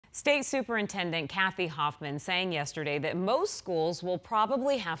State Superintendent Kathy Hoffman saying yesterday that most schools will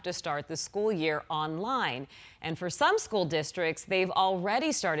probably have to start the school year online. And for some school districts, they've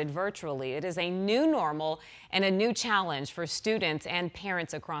already started virtually. It is a new normal and a new challenge for students and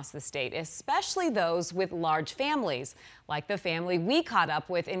parents across the state, especially those with large families, like the family we caught up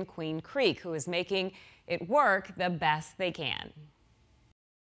with in Queen Creek, who is making it work the best they can.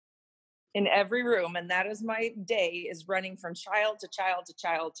 In every room, and that is my day, is running from child to child to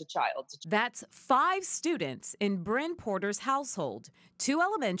child to child. That's 5 students in Bryn Porter's household, 2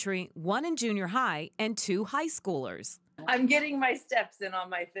 elementary, 1 in junior high, and 2 high schoolers. I'm getting my steps in on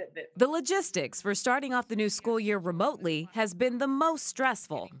my Fitbit. The logistics for starting off the new school year remotely has been the most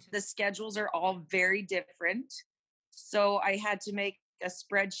stressful. The schedules are all very different. So I had to make a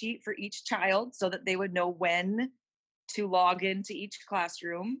spreadsheet for each child so that they would know when to log into each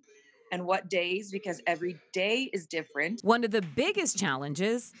classroom and what days, because every day is different. One of the biggest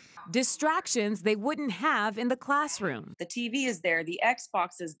challenges, distractions they wouldn't have in the classroom. The TV is there, the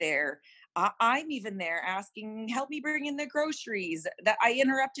Xbox is there. I'm even there asking, help me bring in the groceries. That I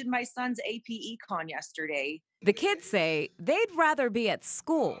interrupted my son's AP Econ yesterday. The kids say they'd rather be at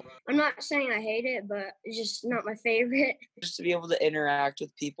school. I'm not saying I hate it, but it's just not my favorite. Just to be able to interact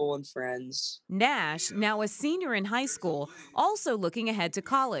with people and friends. Nash, now a senior in high school, also looking ahead to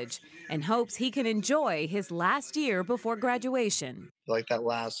college and hopes he can enjoy his last year before graduation. Like that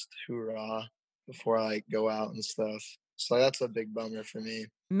last hoorah before I go out and stuff. So that's a big bummer for me.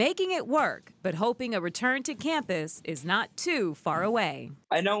 Making it work, but hoping a return to campus is not too far away.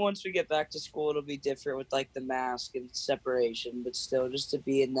 I know once we get back to school, it'll be different with like the mask and separation, but still just to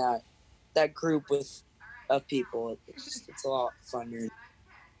be in that group of people, it's a lot funner.